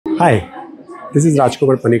Hi, this is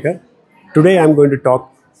Rajkumar Panikar. Today I am going to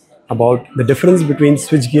talk about the difference between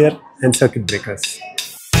switchgear and circuit breakers.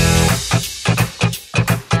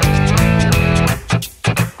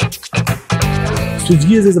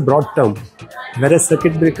 Switchgears is a broad term, whereas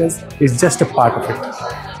circuit breakers is just a part of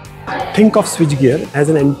it. Think of switchgear as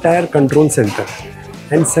an entire control center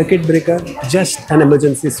and circuit breaker just an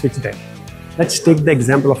emergency switch there. Let's take the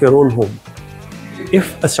example of your own home.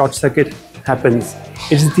 If a short circuit happens,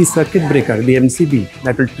 it's the circuit breaker, the MCB,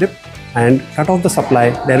 that will trip and cut off the supply,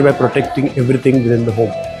 thereby protecting everything within the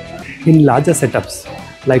home. In larger setups,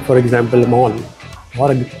 like for example a mall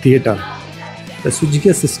or a theater, the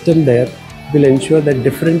switchgear system there will ensure that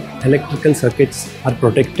different electrical circuits are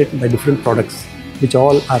protected by different products, which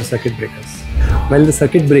all are circuit breakers. While the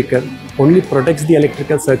circuit breaker only protects the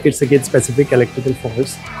electrical circuits against specific electrical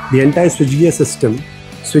faults, the entire switchgear system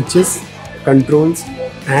switches, controls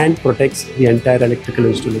and protects the entire electrical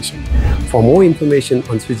installation. For more information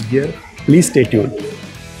on switchgear, please stay tuned.